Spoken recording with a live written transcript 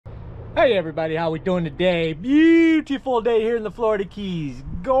Hey everybody, how we doing today? Beautiful day here in the Florida Keys.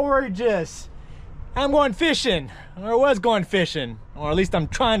 Gorgeous. I'm going fishing, or was going fishing, or at least I'm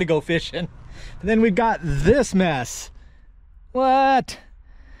trying to go fishing. But then we've got this mess. What?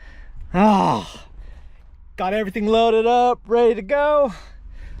 Oh, got everything loaded up, ready to go.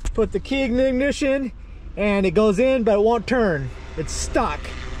 Put the key in the ignition and it goes in, but it won't turn. It's stuck.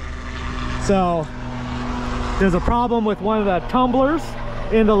 So there's a problem with one of the tumblers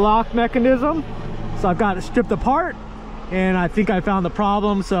in the lock mechanism, so I've got it stripped apart and I think I found the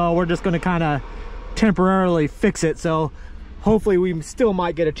problem, so we're just going to kind of temporarily fix it. So hopefully we still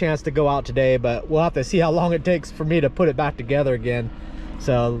might get a chance to go out today, but we'll have to see how long it takes for me to put it back together again.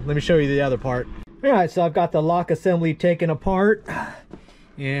 So let me show you the other part. All right, so I've got the lock assembly taken apart,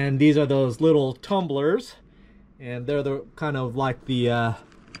 and these are those little tumblers, and they're the kind of like the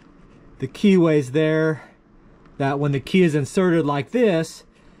keyways there, that when the key is inserted like this,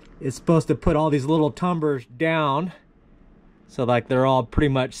 it's supposed to put all these little tumblers down, so like they're all pretty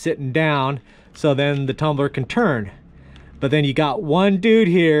much sitting down, so then the tumbler can turn. But then you got one dude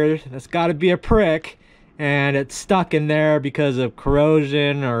here that's got to be a prick, and it's stuck in there because of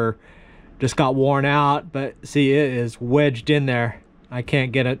corrosion or just got worn out. But see, it is wedged in there. I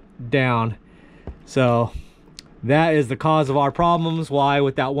can't get it down. So that is the cause of our problems, why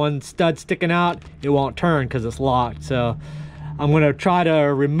with that one stud sticking out, it won't turn because it's locked. So I'm going to try to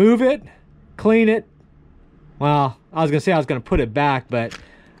remove it, clean it. Well, I was going to say I was going to put it back, but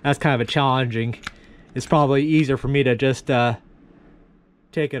that's kind of a challenging. It's probably easier for me to just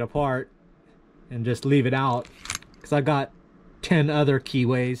take it apart and just leave it out, because I've got 10 other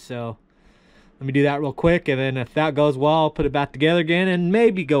keyways. So let me do that real quick, and then if that goes well, I'll put it back together again and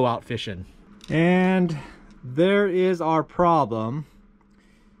maybe go out fishing. And there is our problem.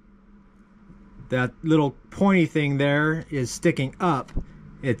 That little pointy thing there is sticking up.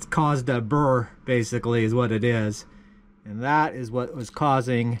 It's caused a burr, basically, is what it is. And that is what was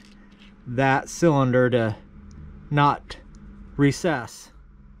causing that cylinder to not recess.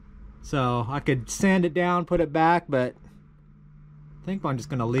 So I could sand it down, put it back, but I think I'm just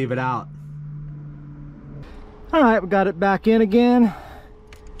gonna leave it out. All right, we got it back in again.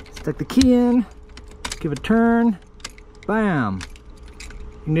 Stick the key in. Give it a turn, bam,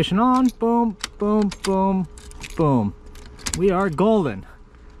 ignition on, boom, boom, boom, boom. We are golden.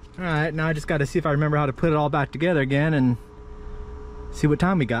 All right, now I just got to see if I remember how to put it all back together again and see what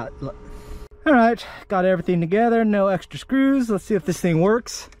time we got. All right, got everything together, no extra screws. Let's see if this thing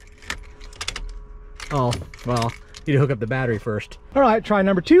works. Oh, well, need to hook up the battery first. All right, try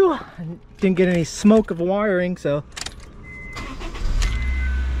number 2. Didn't get any smoke of wiring, so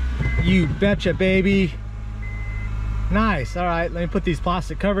you betcha, baby. Nice. All right, let me put these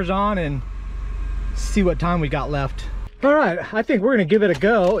plastic covers on and see what time we got left. All right, I think we're gonna give it a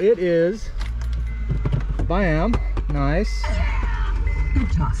go. It is, bam, nice.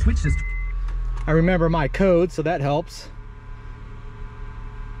 Switch system. I remember my code, so that helps.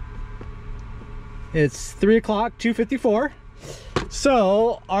 It's 3 o'clock, 2:54.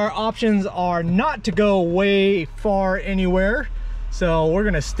 So our options are not to go way far anywhere. So we're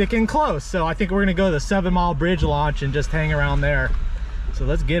gonna stick in close. So I think we're gonna go to the 7 Mile Bridge launch and just hang around there. So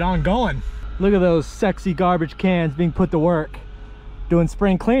let's get on going. Look at those sexy garbage cans being put to work, doing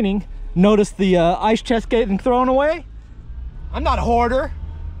spring cleaning. Notice the ice chest getting thrown away? I'm not a hoarder.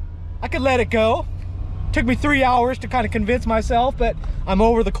 I could let it go. Took me 3 hours to kind of convince myself, but I'm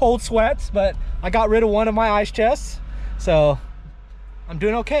over the cold sweats, but I got rid of one of my ice chests. So I'm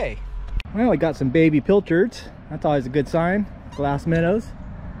doing okay. Well, we got some baby pilchards. That's always a good sign. Glass minnows,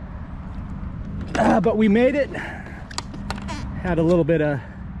 but we made it. Had a little bit of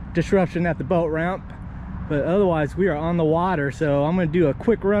disruption at the boat ramp, but otherwise we are on the water. So I'm gonna do a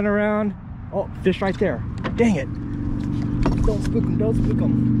quick run around. Oh, fish right there. Dang it, don't spook them, don't spook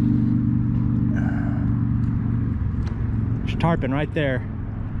them. There's tarpon right there.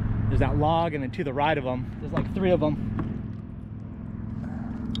 There's that log, and then to the right of them there's like 3 of them.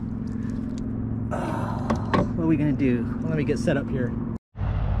 What are we gonna do? Well, let me get set up here.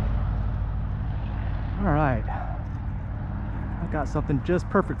 All right, I got something just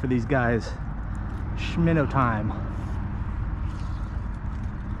perfect for these guys. Shimano time.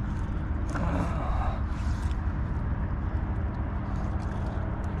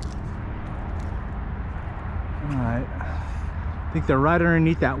 All right, I think they're right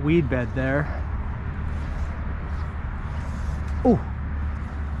underneath that weed bed there. Oh.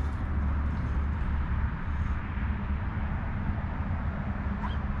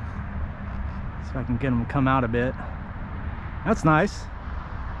 If I can get them to come out a bit. That's nice.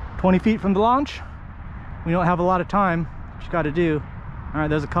 20 feet from the launch. We don't have a lot of time. What you got to do All right,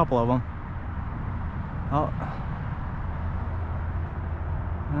 there's a couple of them. Oh.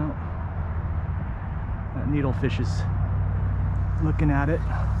 No. That needlefish is looking at it.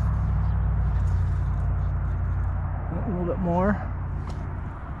 A little bit more.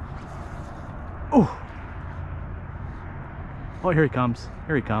 Oh. Oh, here he comes.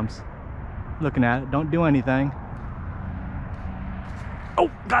 Here he comes. Looking at it. Don't do anything.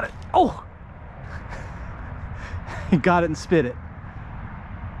 Oh, got it. Oh. He got it and spit it.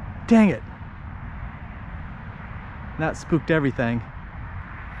 Dang it. That spooked everything.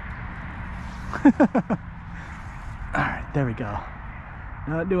 Alright, there we go.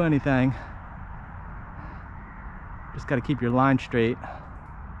 Not do anything. Just got to keep your line straight.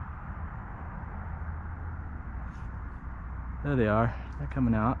 There they are. They're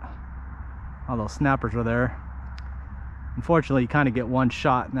coming out. All those snappers are there. Unfortunately, you kind of get one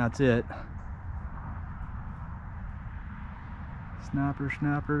shot and that's it. Snappers,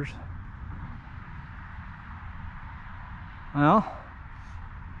 snappers. Well,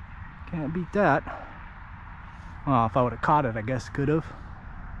 can't beat that. Well, if I would have caught it, I guess could have.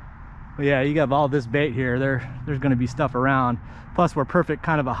 But yeah, you got all this bait here. There's going to be stuff around. Plus, we're perfect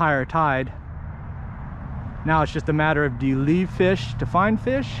kind of a higher tide. Now it's just a matter of, do you leave fish to find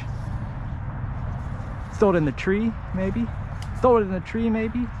fish? Throw it in the tree, maybe? Throw it in the tree,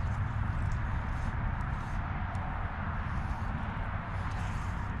 maybe?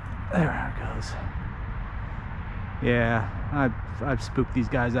 There it goes. Yeah, I've spooked these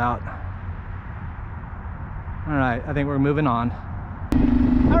guys out. All right, I think we're moving on.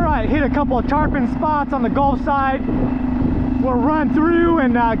 All right, hit a couple of tarpon spots on the Gulf side. We'll run through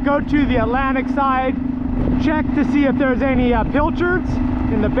and go to the Atlantic side, check to see if there's any pilchards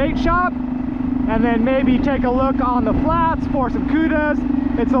in the bait shop, and then maybe take a look on the flats for some kudas.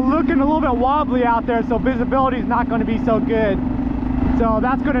 It's looking a little bit wobbly out there, so visibility is not going to be so good. So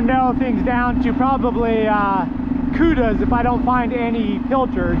that's going to narrow things down to probably kudas if I don't find any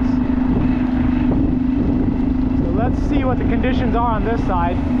pilchards. So let's see what the conditions are on this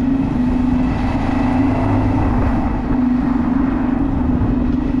side.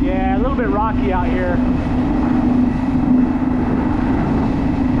 Yeah, a little bit rocky out here.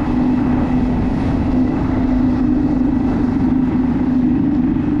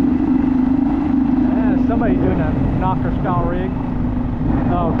 Yeah, somebody doing a knocker style rig.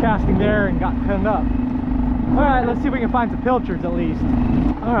 Oh, casting there and got hung up. Alright, let's see if we can find some pilchards at least.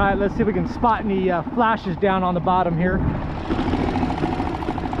 Alright, let's see if we can spot any flashes down on the bottom here.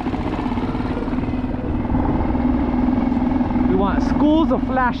 We want schools of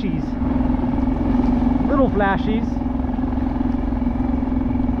flashies. Little flashies.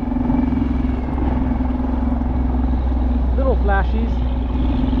 Little flashies.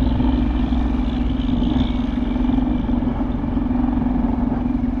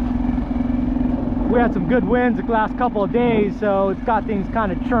 We had some good winds the last couple of days, so it's got things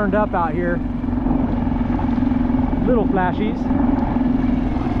kind of churned up out here. Little flashies.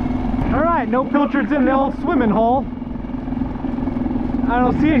 All right, no pilchards in the old swimming hole. I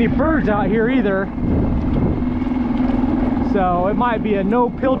don't see any birds out here either, so it might be a no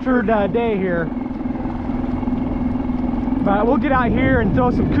pilchard day here. But we'll get out here and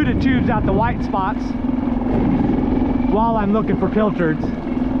throw some Cuda tubes at the white spots while I'm looking for pilchards.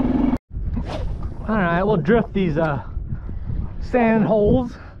 Alright, we'll drift these sand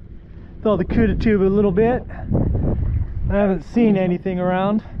holes, throw the Cuda tube a little bit. I haven't seen anything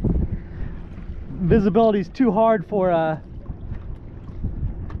around. Visibility's too hard for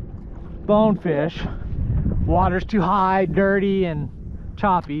bonefish. Water's too high, dirty, and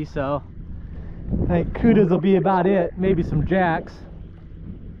choppy, so I think Cudas will be about it. Maybe some jacks.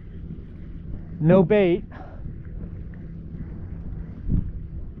 No bait.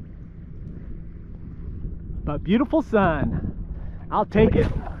 But beautiful sun. I'll take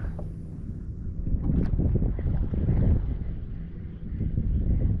it.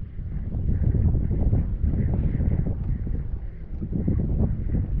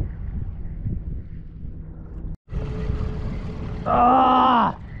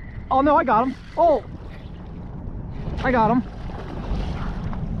 Ah! Oh no, I got him. Oh! I got him.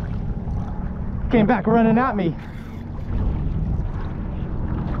 Came back running at me.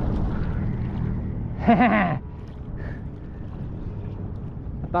 I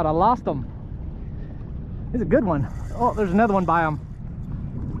thought I lost him. He's a good one. Oh, there's another one by him.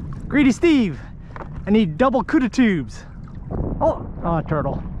 Greedy Steve. I need double Cuda tubes. Oh, a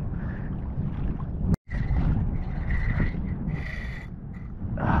turtle.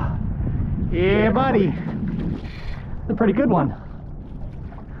 Yeah, buddy. It's a pretty good one.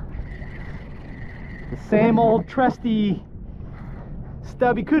 The same old trusty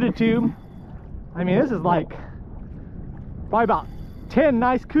stubby cuda tube. I mean, this is like probably about 10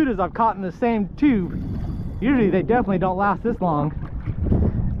 nice cudas I've caught in the same tube. Usually they definitely don't last this long.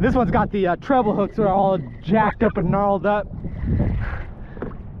 This one's got the treble hooks that are all jacked up and gnarled up.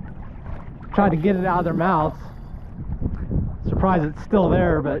 Tried to get it out of their mouths. Surprised it's still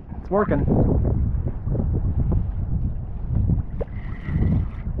there, but it's working.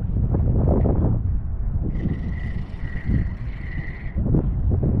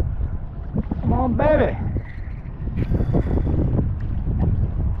 Come on, baby.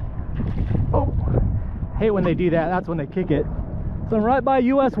 Oh, hate when they do that. That's when they kick it. So I'm right by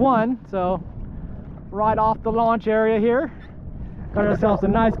US 1, so right off the launch area here. Got ourselves a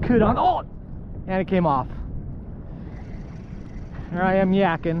nice cuda on. Oh, and it came off. Here I am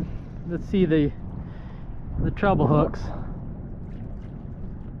yakking. Let's see the treble hooks.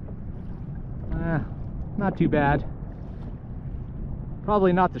 Not too bad.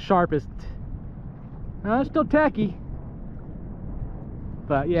 Probably not the sharpest. No, it's still tacky.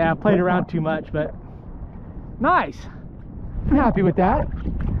 But yeah, I played around too much, but nice. I'm happy with that.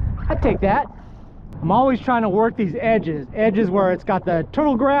 I'd take that. I'm always trying to work these edges where it's got the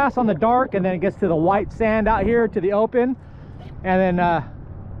turtle grass on the dark, and then it gets to the white sand out here to the open, and then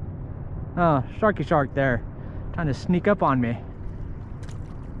oh, sharky shark there trying to sneak up on me.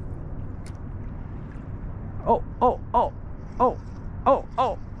 Oh, oh, oh, oh, oh,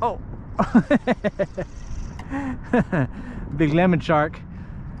 oh, oh. Big lemon shark.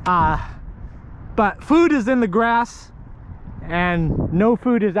 But food is in the grass, and no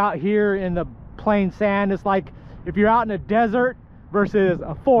food is out here in the plain sand. It's like if you're out in a desert versus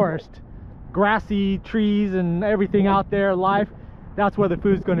a forest, grassy trees and everything out there, life, that's where the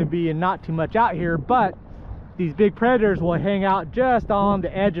food's going to be, and not too much out here. But these big predators will hang out just on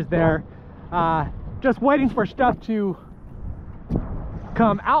the edges there, just waiting for stuff to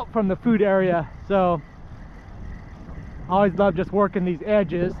come out from the food area. So I always love just working these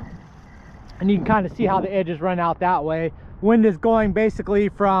edges, and you can kind of see how the edges run out that way. Wind is going basically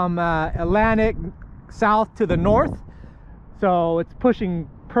from Atlantic south to the north, so it's pushing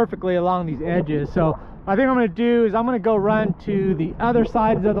perfectly along these edges. So I think I'm going to do is I'm going to go run to the other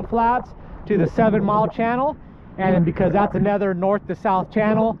sides of the flats, to the 7 Mile channel, and then because that's another north to south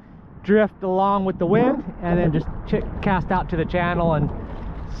channel, drift along with the wind, and then just cast out to the channel and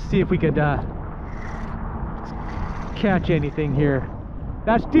see if we could catch anything here.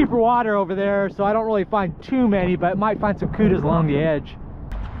 That's deeper water over there, so I don't really find too many, but might find some cudas along the edge.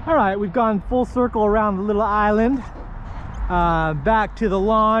 All right, we've gone full circle around the little island, back to the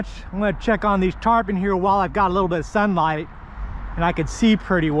launch. I'm going to check on these tarpon here while I've got a little bit of sunlight and I can see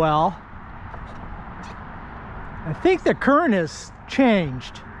pretty well. I think the current has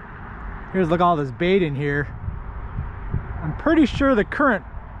changed. Here's look, all this bait in here. I'm pretty sure the current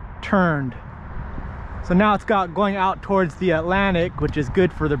turned. So now it's got going out towards the Atlantic, which is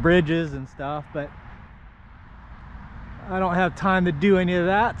good for the bridges and stuff, but I don't have time to do any of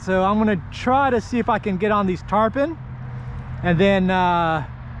that. So I'm gonna try to see if I can get on these tarpon, and then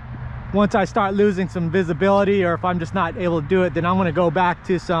once I start losing some visibility, or if I'm just not able to do it, then I'm gonna go back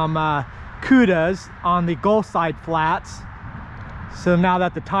to some cudas on the Gulf side flats. So now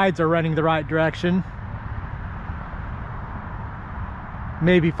that the tides are running the right direction,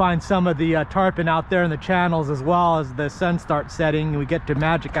 maybe find some of the tarpon out there in the channels as well as the sun starts setting and we get to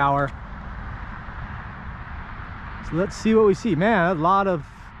magic hour. So let's see what we see. Man, a lot of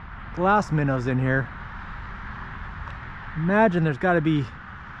glass minnows in here. Imagine there's got to be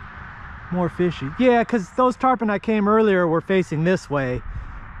more fishy. Yeah, because those tarpon I came earlier were facing this way.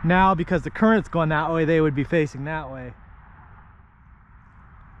 Now because the current's going that way, they would be facing that way.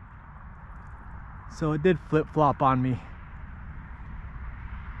 So it did flip-flop on me.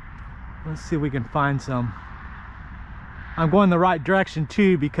 Let's see if we can find some. I'm going the right direction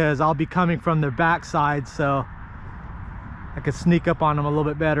too, because I'll be coming from their backside, so I could sneak up on them a little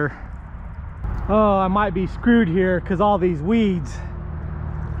bit better. Oh, I might be screwed here because all these weeds,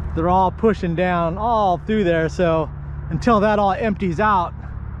 they're all pushing down all through there. So until that all empties out,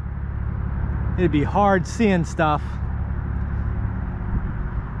 it'd be hard seeing stuff.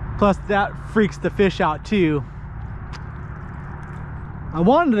 Plus that freaks the fish out too. I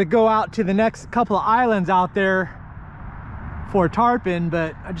wanted to go out to the next couple of islands out there for tarpon,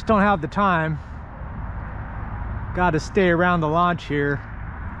 but I just don't have the time. Got to stay around the launch here.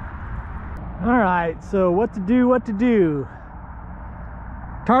 All right, so what to do?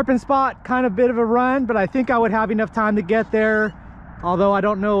 Tarpon spot, kind of bit of a run, but I think I would have enough time to get there. Although I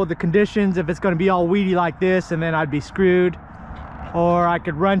don't know the conditions, if it's going to be all weedy like this, and then I'd be screwed. Or I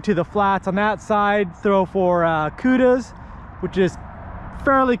could run to the flats on that side, throw for cudas, which is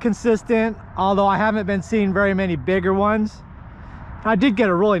fairly consistent, although I haven't been seeing very many bigger ones. I did get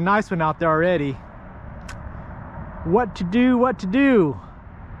a really nice one out there already. What to do, what to do?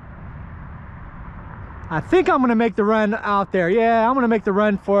 I think I'm gonna make the run out there. Yeah, I'm gonna make the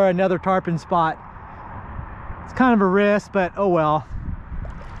run for another tarpon spot. It's kind of a risk, but oh well.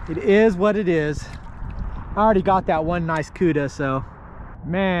 It is what it is. I already got that one nice cuda, so.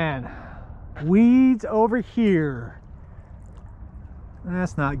 Man, weeds over here.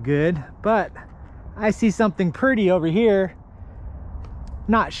 That's not good, but I see something pretty over here.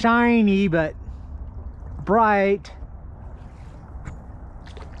 Not shiny, but bright.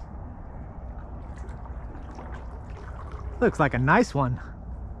 Looks like a nice one.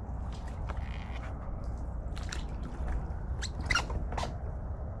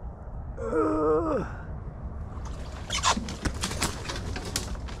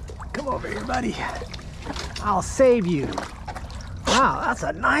 Come over here, buddy. I'll save you. Wow, that's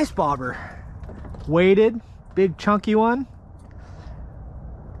a nice bobber. Weighted, big chunky one.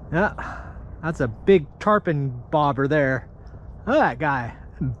 Yeah, that's a big tarpon bobber there. Look at that guy,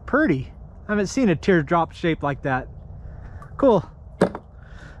 pretty. I haven't seen a teardrop shape like that. Cool. All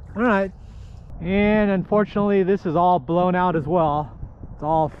right. And unfortunately, this is all blown out as well. It's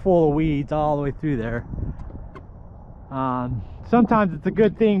all full of weeds all the way through there. Sometimes it's a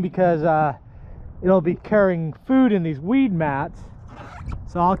good thing because it'll be carrying food in these weed mats.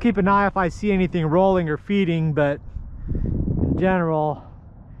 So I'll keep an eye if I see anything rolling or feeding, but in general,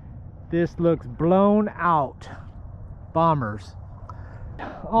 this looks blown out. Bombers.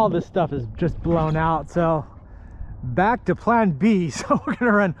 All this stuff is just blown out, so back to plan B. So we're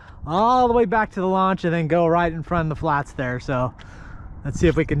gonna run all the way back to the launch and then go right in front of the flats there. So let's see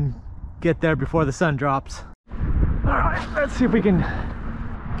if we can get there before the sun drops. All right, let's see if we can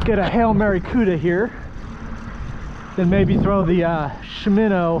get a Hail Mary Cuda here. Then maybe throw the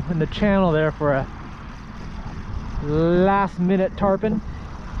Shimano in the channel there for a last minute tarpon.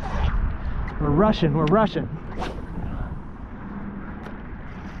 We're rushing, we're rushing.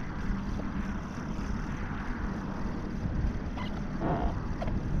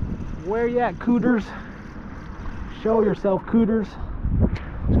 Where you at, cooters? Show yourself, cooters.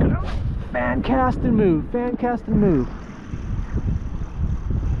 Just gonna fan cast and move, fan cast and move.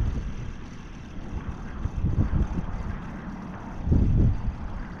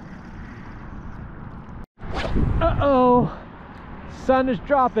 Uh-oh, sun is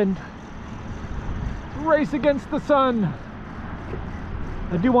dropping. Race against the sun.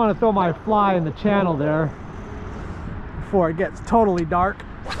 I do want to throw my fly in the channel there before it gets totally dark.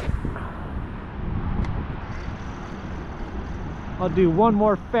 I'll do one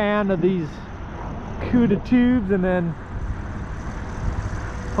more fan of these Cuda tubes and then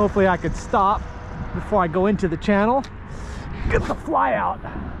hopefully I could stop before I go into the channel. Get the fly out.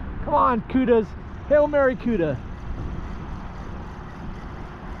 Come on, Cudas. Hail Mary Cuda.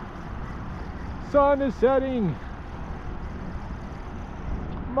 Sun is setting.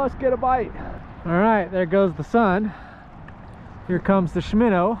 Must get a bite. All right, there goes the sun. Here comes the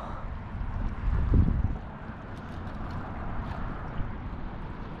Shimano.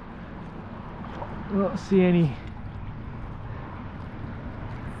 I don't see any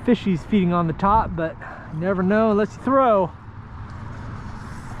fishies feeding on the top, but you never know unless you throw.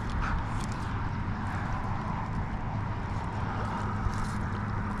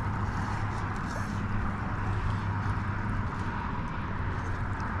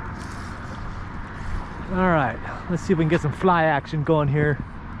 All right, let's see if we can get some fly action going here.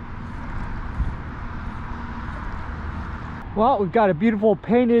 Well, we've got a beautiful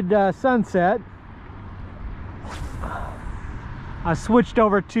painted sunset. I switched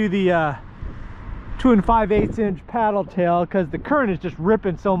over to the 2 5/8 inch paddle tail because the current is just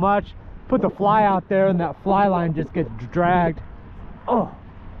ripping so much. Put the fly out there and that fly line just gets dragged. Oh,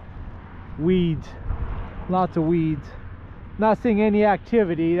 weeds, lots of weeds. Not seeing any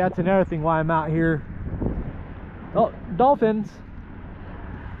activity. That's another thing why I'm out here. Oh, dolphins.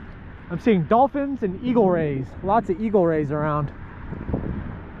 I'm seeing dolphins and eagle rays. Lots of eagle rays around.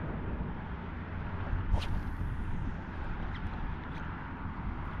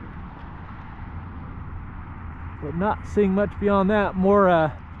 But not seeing much beyond that.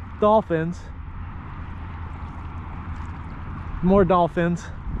 More dolphins. More dolphins.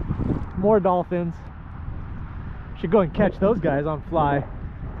 More dolphins. Should go and catch those guys on fly.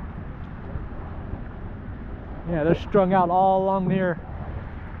 Yeah, they're strung out all along there.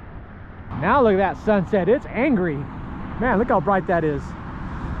 Now look at that sunset. It's angry. Man, look how bright that is.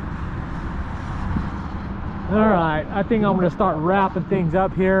 All right, I think I'm gonna start wrapping things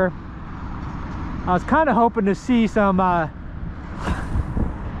up here. I was kind of hoping to see some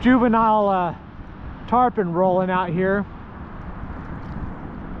juvenile tarpon rolling out here,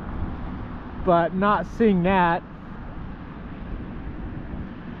 but not seeing that.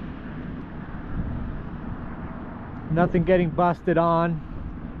 Nothing getting busted on,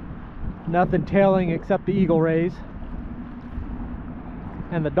 nothing tailing except the eagle rays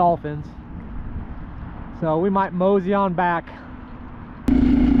and the dolphins. So we might mosey on back.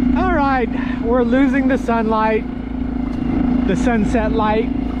 All right, we're losing the sunlight, the sunset light.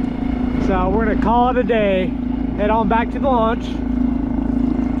 So we're gonna call it a day, head on back to the launch.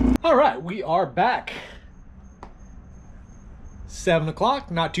 All right, we are back. 7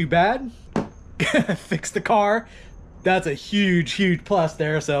 o'clock, not too bad. Fixed the car. That's a huge plus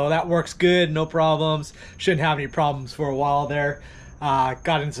there, so that works good, no problems. Shouldn't have any problems for a while there.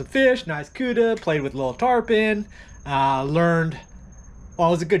 Got in some fish, nice cuda, played with a little tarpon, learned, well,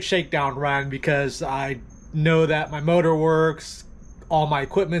 it was a good shakedown run because I know that my motor works, all my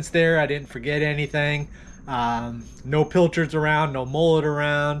equipment's there, I didn't forget anything. No pilchards around, no mullet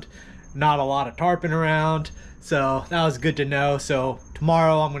around, not a lot of tarpon around, so that was good to know. So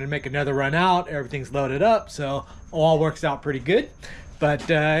tomorrow I'm going to make another run out, everything's loaded up, so all works out pretty good. But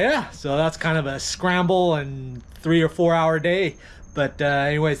yeah, so that's kind of a scramble and 3 or 4 hour day. But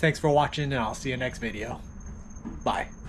anyways, thanks for watching, and I'll see you next video. Bye.